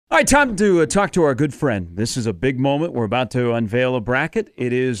All right, time to talk to our good friend. This is a big moment. We're about to unveil a bracket.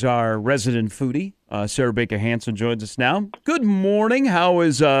 It is our resident foodie, Sarah Baker Hansen, joins us now. Good morning. How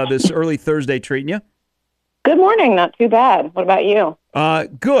is this early Thursday treating you? Good morning. Not too bad. What about you?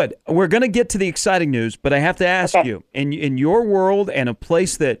 Good. We're going to get to the exciting news, but I have to ask you, in your world and a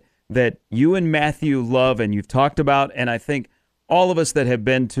place that you and Matthew love and you've talked about, and I think all of us that have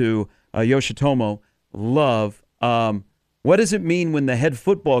been to Yoshitomo love, what does it mean when the head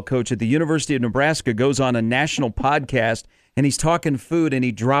football coach at the University of Nebraska goes on a national podcast and he's talking food and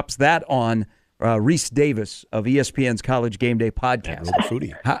he drops that on Reese Davis of ESPN's College Game Day podcast?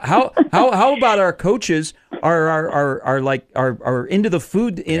 Foodie. How about our coaches are into the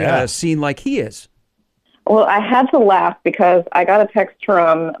food scene like he is? Well, I had to laugh because I got a text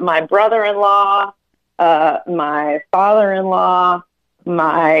from my brother-in-law, my father-in-law,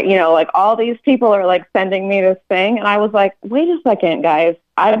 all these people are like sending me this thing. And I was like, wait a second, guys.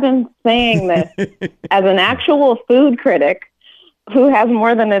 I've been saying this as an actual food critic who has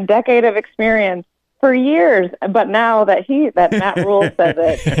more than a decade of experience for years. But now that Matt Rule says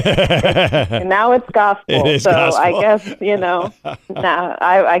it, and now it's gospel. Gospel. I guess, now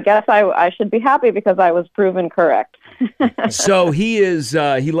I guess I should be happy because I was proven correct. So he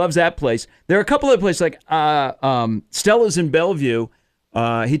loves that place. There are a couple of places like Stella's in Bellevue.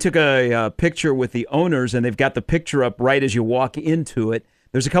 He took a picture with the owners, and they've got the picture up right as you walk into it.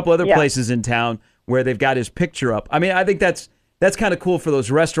 There's a couple other places in town where they've got his picture up. I mean, I think that's kind of cool for those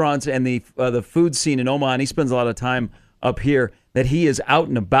restaurants and the food scene in Omaha, and he spends a lot of time up here, that he is out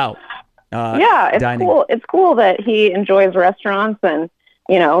and about. It's dining. Cool. It's cool that he enjoys restaurants and,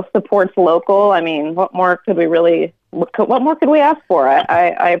 supports local. I mean, what more could we ask for?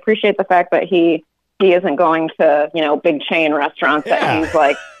 I appreciate the fact that he isn't going to, big chain restaurants that he's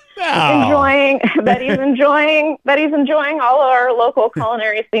like enjoying all our local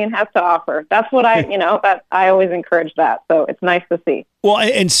culinary scene has to offer. That's what I always encourage that. So it's nice to see. Well,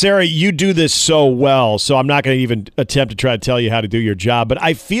 and Sarah, you do this so well, so I'm not going to even attempt to try to tell you how to do your job, but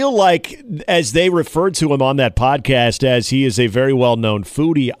I feel like as they referred to him on that podcast as he is a very well-known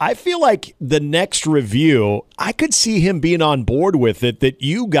foodie, I feel like the next review, I could see him being on board with it, that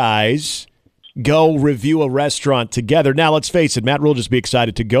you guys go review a restaurant together. Now, let's face it, Matt will just be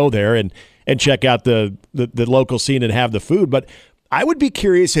excited to go there and check out the local scene and have the food. But I would be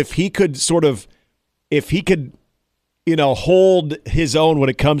curious if he could hold his own when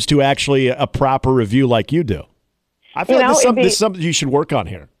it comes to actually a proper review like you do. I feel like this is something you should work on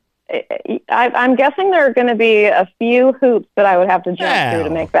here. I'm guessing there are going to be a few hoops that I would have to jump through to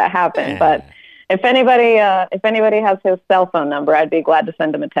make that happen. But if anybody has his cell phone number, I'd be glad to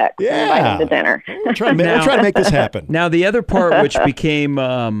send him a text and invite him to dinner. We'll try to make this happen. Now, the other part which became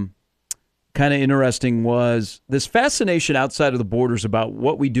kind of interesting was this fascination outside of the borders about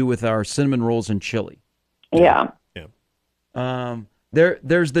what we do with our cinnamon rolls and chili. Yeah.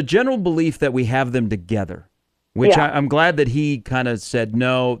 There's the general belief that we have them together, which I'm glad that he kind of said,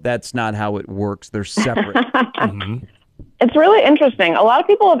 no, that's not how it works. They're separate. Mm-hmm. It's really interesting. A lot of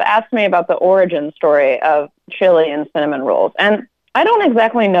people have asked me about the origin story of chili and cinnamon rolls, and I don't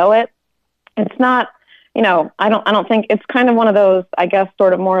exactly know it. It's not, I don't think it's kind of one of those, I guess,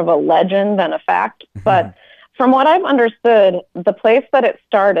 sort of more of a legend than a fact. Mm-hmm. But from what I've understood, the place that it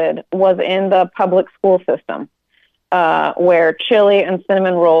started was in the public school system, where chili and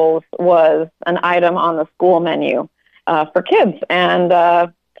cinnamon rolls was an item on the school menu for kids,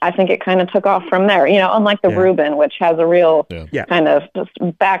 and I think it kind of took off from there, unlike the Reuben, which has a real kind of just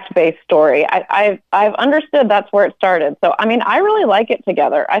fact-based story. I've understood that's where it started. So, I mean, I really like it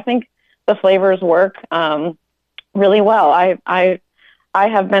together. I think the flavors work really well. I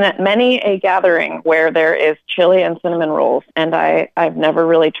have been at many a gathering where there is chili and cinnamon rolls, and I've never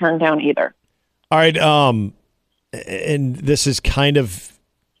really turned down either. All right. And this is kind of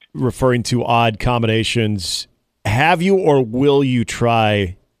referring to odd combinations. Have you or will you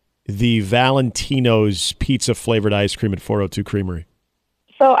try the Valentino's pizza-flavored ice cream at 402 Creamery?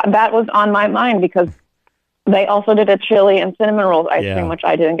 So that was on my mind because they also did a chili and cinnamon rolls ice cream, which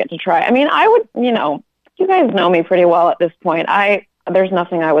I didn't get to try. I mean, I would, you guys know me pretty well at this point. There's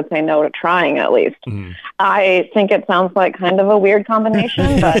nothing I would say no to trying, at least. Mm. I think it sounds like kind of a weird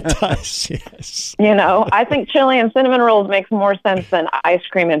combination, but it does, yes. I think chili and cinnamon rolls makes more sense than ice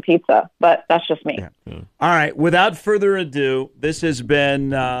cream and pizza, but that's just me. Yeah. All right. Without further ado, this has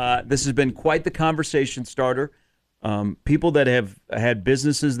been quite the conversation starter. People that have had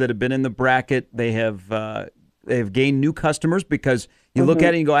businesses that have been in the bracket, they have gained new customers because you look at it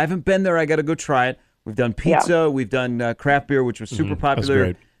and you go, I haven't been there. I got to go try it. We've done pizza. We've done craft beer, which was super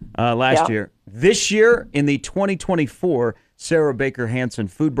popular last year. This year, in the 2024 Sarah Baker Hansen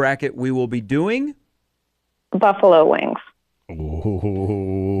food bracket, we will be doing buffalo wings.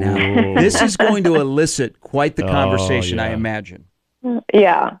 Now, this is going to elicit quite the conversation, I imagine.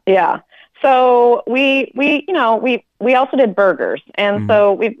 Yeah. So we also did burgers, and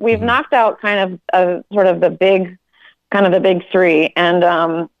so we've knocked out kind of sort of the big three.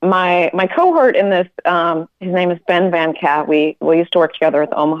 And my cohort in this, his name is Ben Van Cat. We used to work together at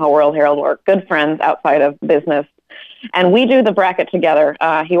the Omaha World Herald. We're good friends outside of business. And we do the bracket together.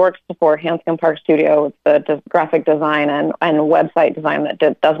 He works for Hansen Park Studio. It's the graphic design and website design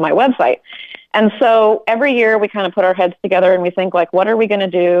that does my website. And so every year we kind of put our heads together and we think, like, what are we going to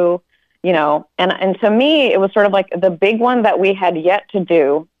do? And to me, it was sort of like the big one that we had yet to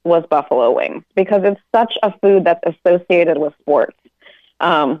do was buffalo wings, because it's such a food that's associated with sports.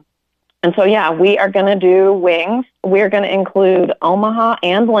 And so, we are going to do wings. We're going to include Omaha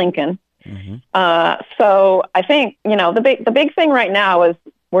and Lincoln. So I think, the big thing right now is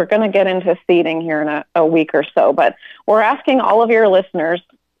we're going to get into seating here in a week or so, but we're asking all of your listeners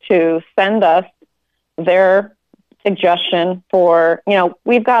to send us their suggestion for,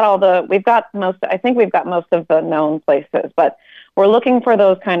 we've got most of the known places, but we're looking for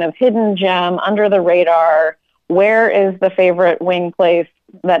those kind of hidden gem, under the radar. Where is the favorite wing place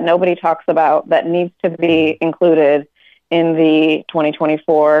that nobody talks about that needs to be included in the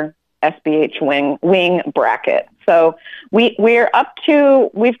 2024 SBH wing bracket? So we've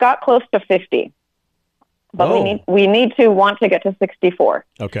got close to 50, but we need to want to get to 64.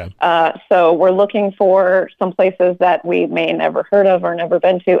 Okay. So we're looking for some places that we may never heard of or never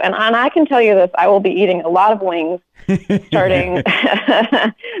been to. And I can tell you this, I will be eating a lot of wings starting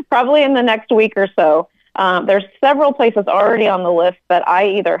probably in the next week or so. There's several places already on the list that I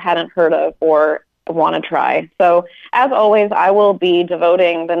either hadn't heard of or want to try. So as always, I will be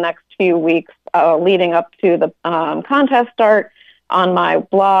devoting the next few weeks leading up to the contest start on my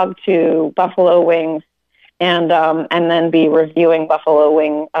blog to buffalo wings, and then be reviewing buffalo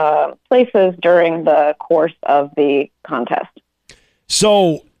wing places during the course of the contest.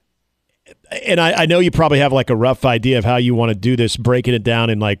 So, and I know you probably have like a rough idea of how you want to do this, breaking it down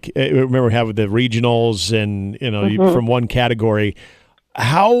in, like, remember having the regionals and, from one category.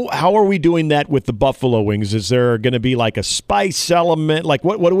 How are we doing that with the buffalo wings? Is there going to be like a spice element? Like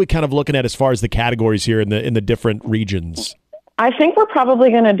what are we kind of looking at as far as the categories here in the different regions? I think we're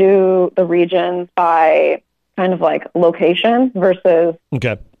probably going to do the regions by kind of like location versus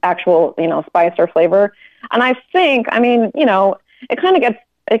actual, spice or flavor. And I think, it kind of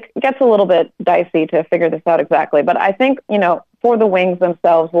gets a little bit dicey to figure this out exactly. But I think, for the wings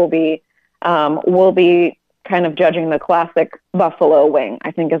themselves, we'll be kind of judging the classic buffalo wing, I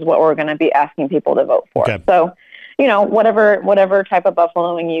think, is what we're going to be asking people to vote for. Okay. So, whatever type of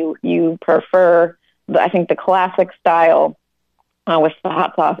buffalo wing you prefer, I think the classic style with the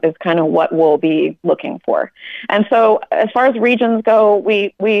hot sauce is kind of what we'll be looking for. And so as far as regions go,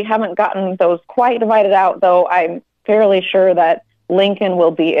 we haven't gotten those quite divided out, though I'm fairly sure that Lincoln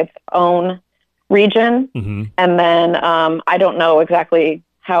will be its own region. And then I don't know exactly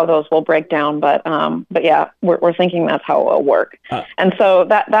how those will break down, but yeah, we're thinking that's how it will work. And so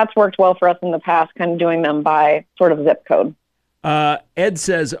that's worked well for us in the past, kind of doing them by sort of zip code. Ed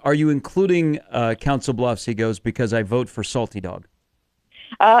says, are you including Council Bluffs? He goes, because I vote for Salty Dog.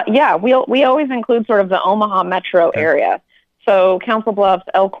 Yeah, we always include sort of the Omaha metro area. So Council Bluffs,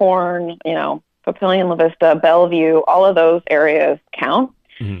 Elkhorn, Papillion, La Vista, Bellevue, all of those areas count.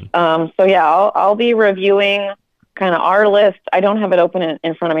 So yeah, I'll be reviewing kind of our list. I don't have it open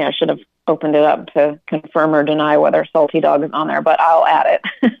in front of me. I should have opened it up to confirm or deny whether Salty Dog is on there, but I'll add it.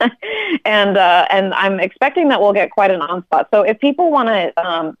 And I'm expecting that we'll get quite an onslaught. So if people want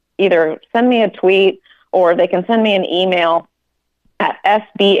to either send me a tweet or they can send me an email at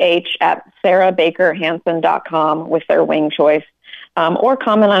sbh@sarahbakerhansen.com with their wing choice, or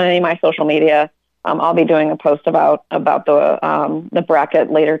comment on any of my social media. I'll be doing a post about the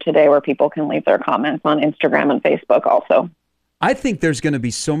bracket later today, where people can leave their comments on Instagram and Facebook also. I think there's going to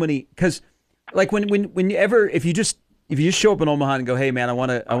be so many, because like if you just show up in Omaha and go, hey man, I want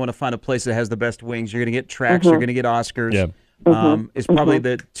to find a place that has the best wings, you're going to get Tracks, you're going to get Oscars. Yeah. It's probably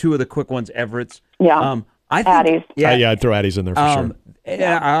the two of the quick ones, Everett's. Yeah. I think, Addie's. Yeah, I'd throw Addie's in there for sure.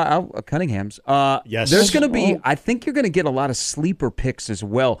 Yeah, Cunningham's. Yes. There's going to be, I think you're going to get a lot of sleeper picks as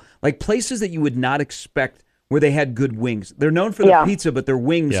well. Like places that you would not expect where they had good wings. They're known for the pizza, but their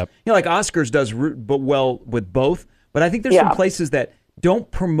wings, like Oscars does but well with both. But I think there's some places that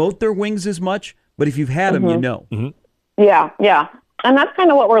don't promote their wings as much, but if you've had them, you know. Yeah, yeah. And that's kind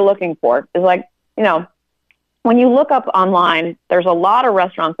of what we're looking for, is like, when you look up online, there's a lot of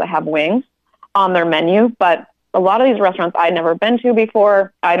restaurants that have wings on their menu, but a lot of these restaurants I'd never been to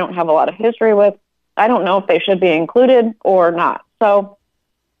before. I don't have a lot of history with. I don't know if they should be included or not. So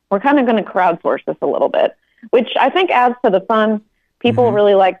we're kind of going to crowdsource this a little bit, which I think adds to the fun. People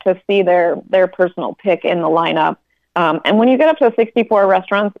really like to see their personal pick in the lineup. And when you get up to 64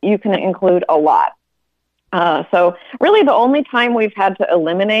 restaurants, you can include a lot. So really the only time we've had to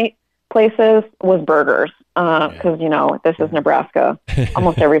eliminate places was burgers. Because, this is Nebraska.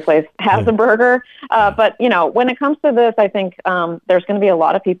 Almost every place has a burger. But, when it comes to this, I think there's going to be a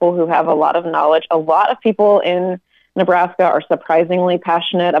lot of people who have a lot of knowledge. A lot of people in Nebraska are surprisingly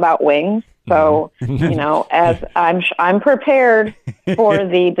passionate about wings. So, as I'm prepared for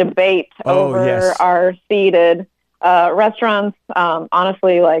the debate over our seated restaurants.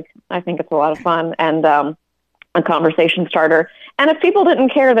 Honestly, I think it's a lot of fun and a conversation starter. And if people didn't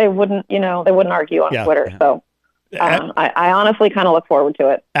care, they wouldn't argue on Twitter. Yeah. So I honestly kind of look forward to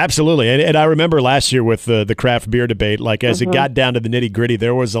it. Absolutely. And I remember last year with the craft beer debate, as it got down to the nitty gritty,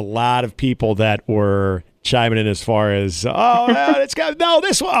 there was a lot of people that were chiming in as far as,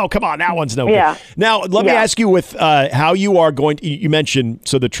 this one, come on, that one's no good. Now, let me ask you with how you are going to, you mentioned,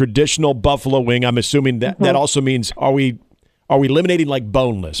 so the traditional buffalo wing, I'm assuming that also means, are we eliminating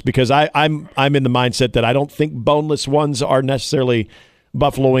boneless? Because I'm in the mindset that I don't think boneless ones are necessarily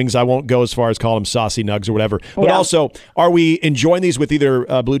buffalo wings. I won't go as far as call them saucy nugs or whatever. But also, are we enjoying these with either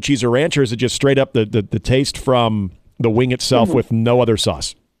blue cheese or ranch, or is it just straight up the taste from the wing itself with no other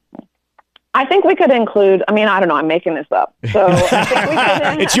sauce? I think we could include, I don't know, I'm making this up. So I think we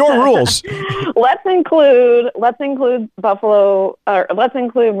could, it's your rules. Let's include buffalo, or let's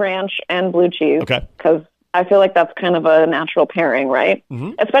include ranch and blue cheese. Okay. Because I feel like that's kind of a natural pairing, right?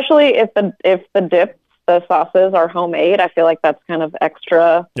 Especially if the dips, the sauces are homemade. I feel like that's kind of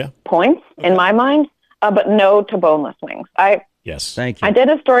extra points in my mind. But no to boneless wings. Yes, thank you. I did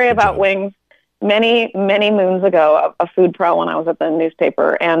a story about wings many, many moons ago, a food pro when I was at the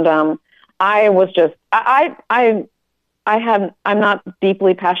newspaper, and I was just I'm not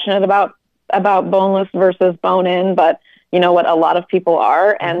deeply passionate about boneless versus bone-in, but you know what, a lot of people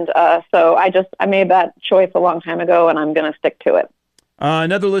are, and so I made that choice a long time ago, and I'm going to stick to it.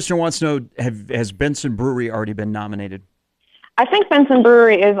 Another listener wants to know: has Benson Brewery already been nominated? I think Benson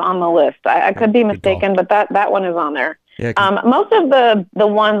Brewery is on the list. I could be mistaken, but that one is on there. Yeah, most of the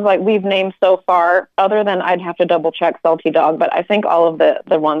ones we've named so far, other than I'd have to double check Salty Dog, but I think all of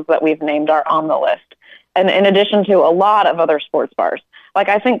the ones that we've named are on the list. And in addition to a lot of other sports bars,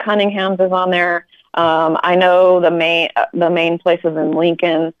 I think Cunningham's is on there. I know the main places in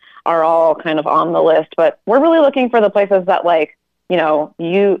Lincoln are all kind of on the list, but we're really looking for the places that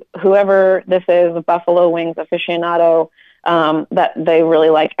whoever this is, Buffalo Wings aficionado, that they really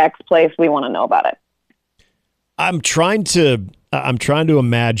like X place. We want to know about it. I'm trying to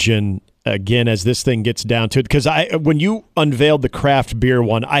imagine again as this thing gets down to it, because when you unveiled the craft beer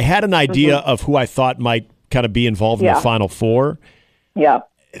one, I had an idea of who I thought might kind of be involved in the Final Four. Yeah,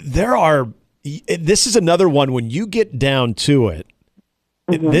 this is another one when you get down to it.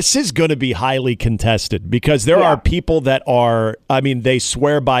 This is going to be highly contested because there are people that are, they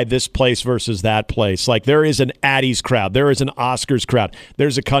swear by this place versus that place. There is an Addie's crowd. There is an Oscars crowd.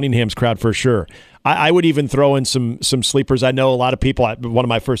 There's a Cunningham's crowd for sure. I would even throw in some sleepers. I know a lot of people, one of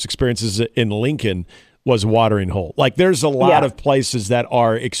my first experiences in Lincoln was Watering Hole. There's a lot of places that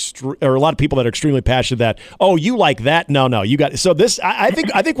are, or a lot of people that are extremely passionate that, oh, you like that? No, you got it. So this, I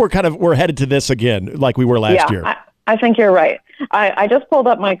think we're headed to this again like we were last year. I think you're right. I just pulled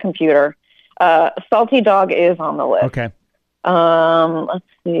up my computer. Salty Dog is on the list. Okay. Let's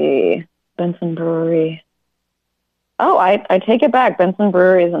see. Benson Brewery. Oh, I take it back. Benson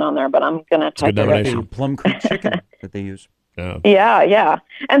Brewery isn't on there, but I'm going to type it in. Plum Creek chicken that they use. Yeah.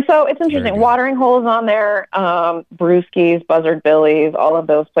 And so it's interesting. Watering Hole is on there. Brewski's, Buzzard Billy's, all of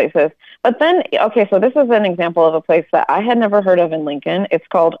those places. But then, so this is an example of a place that I had never heard of in Lincoln. It's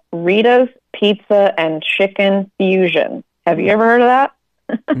called Rita's Pizza and Chicken Fusion. Have you ever heard of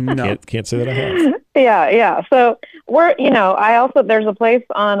that? No. Can't say that I have. Yeah. So there's a place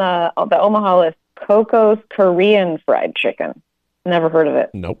on the Omaha list, Coco's Korean Fried Chicken. Never heard of it.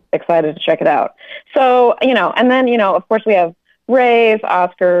 Nope. Excited to check it out. So, and then, of course we have Ray's,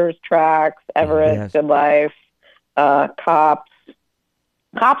 Oscars, Trax, Everett, Good Life, Cops.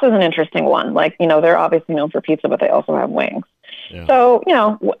 Cops is an interesting one. They're obviously known for pizza, but they also have wings. Yeah. So,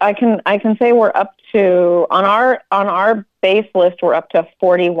 I can say we're up to, on our base list, we're up to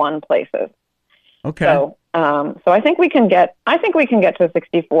 41 places. Okay. So I think we can get to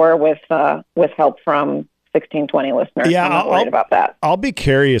 64 with help from 1620 listeners. Yeah, I'm not worried about that. I'll be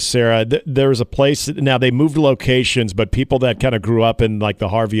curious, Sarah. There's a place now they moved locations, but people that kind of grew up in like the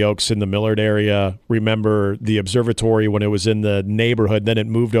Harvey Oaks in the Millard area remember the observatory when it was in the neighborhood. Then it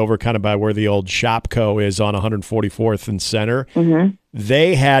moved over kind of by where the old Shopco is on 144th and Center. Mm-hmm.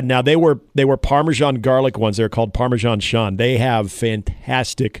 They were Parmesan garlic ones. They're called Parmesan Sean. They have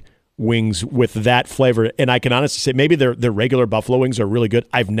fantastic wings with that flavor, and I can honestly say maybe their regular buffalo wings are really good.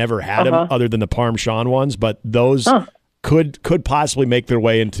 I've never had them other than the Parmesan ones, but those could possibly make their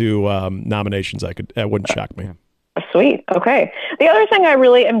way into nominations. That wouldn't shock me. Sweet. Okay. The other thing I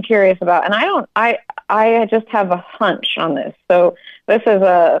really am curious about, and I just have a hunch on this. So this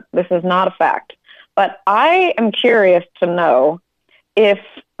is not a fact, but I am curious to know if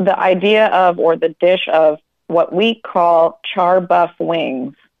the idea of or the dish of what we call char buff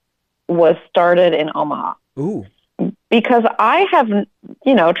wings was started in Omaha. Ooh. Because I have,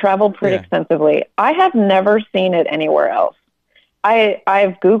 traveled pretty extensively. I have never seen it anywhere else.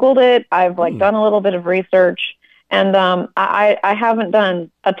 I've Googled it. I've done a little bit of research, and I haven't done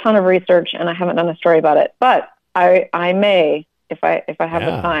a ton of research, and I haven't done a story about it. But I may, if I have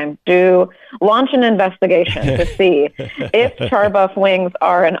the time, launch an investigation to see if charbuff wings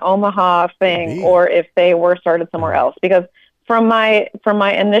are an Omaha thing or if they were started somewhere else. Because from my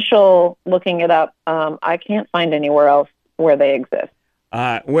initial looking it up, I can't find anywhere else where they exist.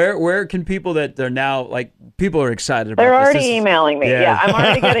 Where can people that are now people are excited about? They're already emailing me. Yeah, I'm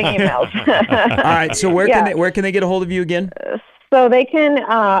already getting emails. All right, so where can they get a hold of you again? So they can.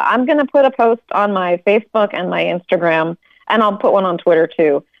 I'm going to put a post on my Facebook and my Instagram, and I'll put one on Twitter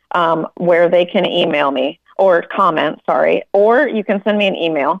too, where they can email me or comment. Or you can send me an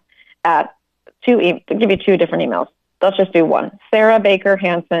email at give you two different emails. Let's just do one.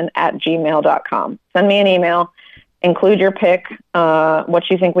 sarahbakerhansen@gmail.com. Send me an email. Include your pick,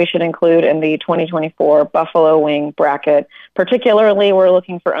 what you think we should include in the 2024 Buffalo Wing bracket. Particularly, we're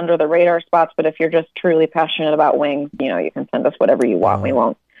looking for under the radar spots, but if you're just truly passionate about wings, you can send us whatever you want. We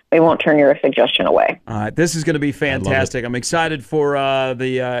won't turn your suggestion away. All right, this is going to be fantastic. I'm excited for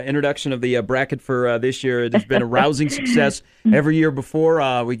the introduction of the bracket for this year. It has been a rousing success every year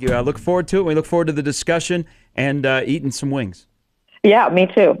before. We look forward to it. We look forward to the discussion and eating some wings. Yeah, me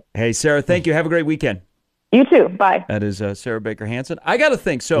too. Hey, Sarah, thank you. Have a great weekend. You too. Bye. That is Sarah Baker Hansen. I got to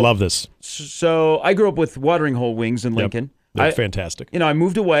think. So love this. So I grew up with watering hole wings in Lincoln. They're fantastic. I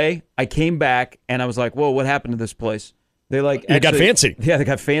moved away. I came back, and I was like, "Whoa, what happened to this place?" They got fancy. Yeah, they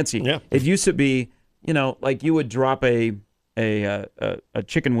got fancy. Yeah. It used to be, you would drop a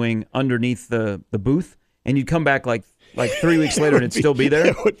chicken wing underneath the booth, and you'd come back like 3 weeks later, and it'd still be there.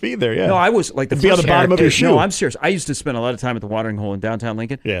 It would be there. Yeah. No, I was like be on the bottom of your shoe. No, I'm serious. I used to spend a lot of time at the watering hole in downtown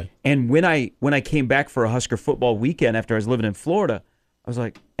Lincoln. Yeah. And when I came back for a Husker football weekend after I was living in Florida, I was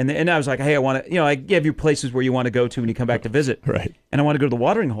like, and I was like, hey, I want to, I give you places where you want to go to when you come back to visit. Right. And I want to go to the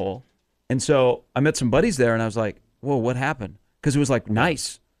watering hole. And so I met some buddies there, and I was like, whoa, what happened? Because it was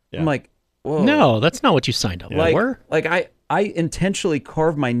nice. Yeah. I'm like, whoa. No, that's not what you signed up for. I intentionally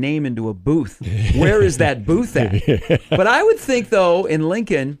carved my name into a booth. Where is that booth at? But I would think, though, in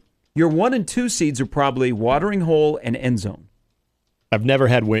Lincoln, your 1 and 2 seeds are probably watering hole and end zone. I've never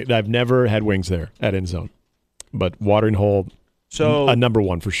had wings there at end zone, but watering hole, a number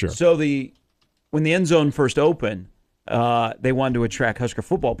one for sure. So when the end zone first opened, they wanted to attract Husker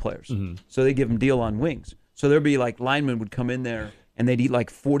football players, so they give them deal on wings. So there'd be linemen would come in there, and they'd eat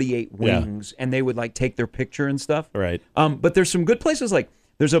 48 wings, and they would take their picture and stuff. Right. But there's some good places.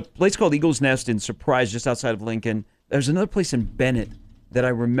 There's a place called Eagle's Nest in Surprise, just outside of Lincoln. There's another place in Bennett that I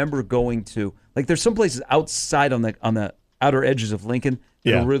remember going to. There's some places outside on the outer edges of Lincoln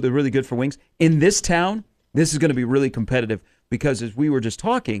that are really, really good for wings. In this town, this is going to be really competitive because, as we were just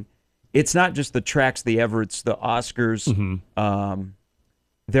talking, it's not just the Tracks, the Everetts, the Oscars. Mm-hmm.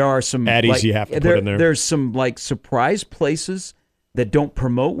 There are some Addies you have to put in there. There's some surprise places that don't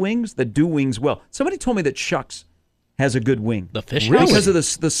promote wings that do wings well. Somebody told me that Shucks has a good wing. The fish really? house? Because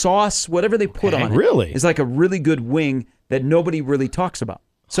of the sauce, whatever they put on it. Really? Is a really good wing that nobody really talks about.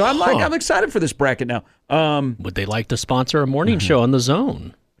 So I'm excited for this bracket now. Would they like to sponsor a morning show on the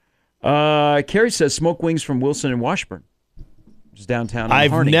Zone? Carrie says smoke wings from Wilson and Washburn, which is downtown.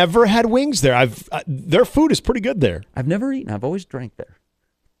 I've Harney. never had wings there. Their food is pretty good there. I've never eaten. I've always drank there.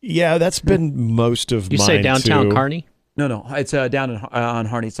 Yeah, that's been most of mine. You say downtown too. Kearney? No, it's down on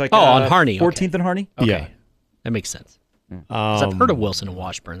Harney. It's on Harney, 14th and Harney. Okay. Yeah, that makes sense. 'Cause I've heard of Wilson and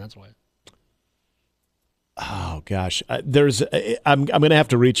Washburn. That's why. Oh gosh, I'm going to have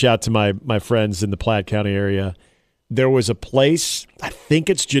to reach out to my friends in the Platte County area. There was a place, I think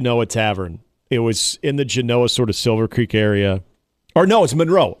it's Genoa Tavern. It was in the Genoa sort of Silver Creek area, or no, it's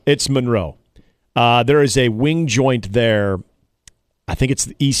Monroe. It's Monroe. There is a wing joint there. I think it's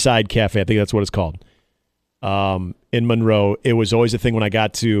the East Side Cafe. I think that's what it's called. In Monroe, it was always a thing when I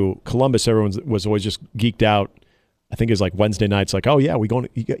got to Columbus. Everyone was always just geeked out. I think it's like Wednesday nights, like, oh yeah,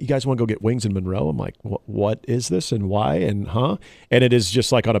 you guys want to go get wings in Monroe? I'm like, what is this and why and huh? And it is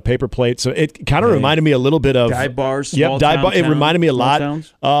just like on a paper plate. So it kind of reminded me a little bit of dive bars. It reminded me a lot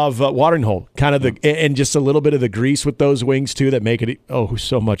of Watering Hole, kind of and just a little bit of the grease with those wings too that make it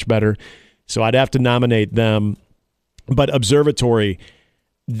so much better. So I'd have to nominate them. But Observatory,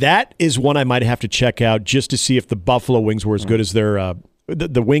 that is one I might have to check out just to see if the buffalo wings were as good as their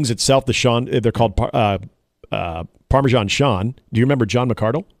the wings itself. They're called Parmesan Sean. Do you remember John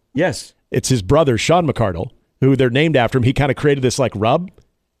McCardle? Yes. It's his brother, Sean McCardle, who they're named after him. He kind of created this like rub,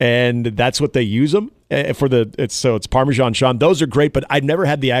 and that's what they use them for it's Parmesan Sean. Those are great, but I've never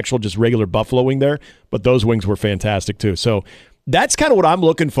had the actual just regular buffalo wing there, but those wings were fantastic too. So that's kind of what I'm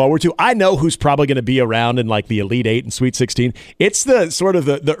looking forward to. I know who's probably going to be around in like the Elite 8 and Sweet 16. It's the sort of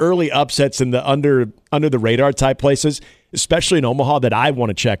the early upsets in the under the radar type places, especially in Omaha, that I want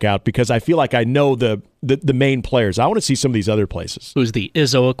to check out because I feel like I know the main players. I want to see some of these other places. Who's the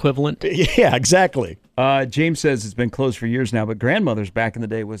Izzo equivalent? Yeah, exactly. James says it's been closed for years now, but Grandmother's back in the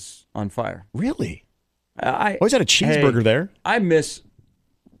day was on fire. Really? I always had a cheeseburger there. I miss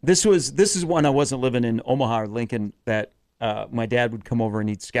this is when I wasn't living in Omaha or Lincoln that my dad would come over and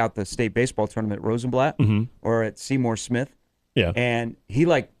he'd scout the state baseball tournament at Rosenblatt or at Seymour Smith. Yeah. And he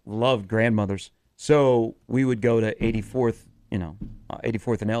loved Grandmother's. So we would go to 84th,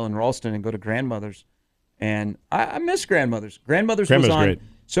 84th and L in Ralston and go to Grandmother's. And I miss Grandmother's. Grandmother's was on. Great.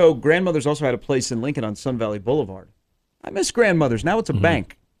 So Grandmother's also had a place in Lincoln on Sun Valley Boulevard. I miss Grandmother's. Now it's a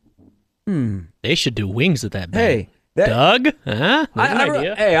bank. They should do wings at that Hey, bank. Doug? Huh?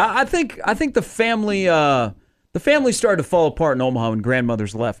 Idea. I think the family started to fall apart in Omaha when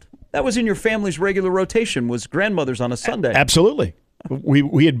Grandmother's left. That was in your family's regular rotation, was Grandmother's on a Sunday. Absolutely.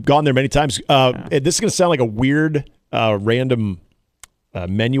 We had gone there many times. This is going to sound like a weird, random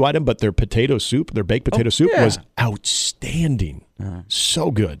menu item, but their potato soup, their baked potato soup was outstanding.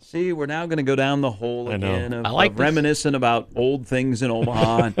 So good. See, we're now going to go down the hole again of like reminiscing about old things in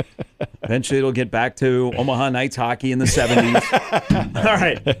Omaha. And eventually it'll get back to Omaha Knights hockey in the 70s. All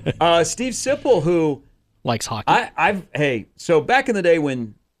right. Steve Sipple, who likes hockey. So back in the day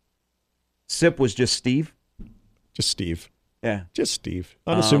when Sip was just Steve. Just Steve. Yeah. Just Steve.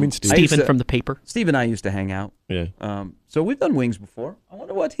 Unassuming Steve. Stephen from the paper. Steve and I used to hang out. Yeah. So we've done wings before. I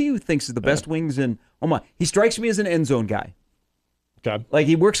wonder what he thinks is the best wings in Omaha. He strikes me as an end zone guy. Okay. Like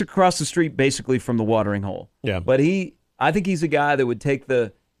he works across the street basically from the watering hole. Yeah. But I think he's a guy that would take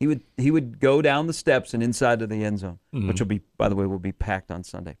he would go down the steps and inside to the end zone, which will be packed on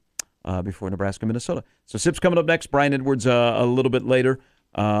Sunday before Nebraska, Minnesota. So Sip's coming up next. Brian Edwards a little bit later.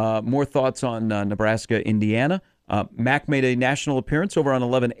 More thoughts on Nebraska, Indiana. Mac made a national appearance over on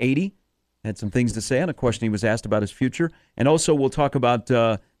 1180. Had some things to say on a question he was asked about his future. And also we'll talk about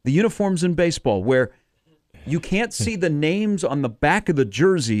the uniforms in baseball, where you can't see the names on the back of the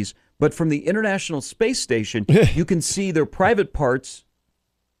jerseys, but from the International Space Station, you can see their private parts.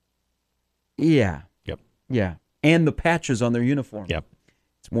 Yeah. Yep. Yeah. And the patches on their uniform. Yep.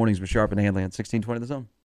 It's Mornings with Sharp and Hanley on 1620 The Zone.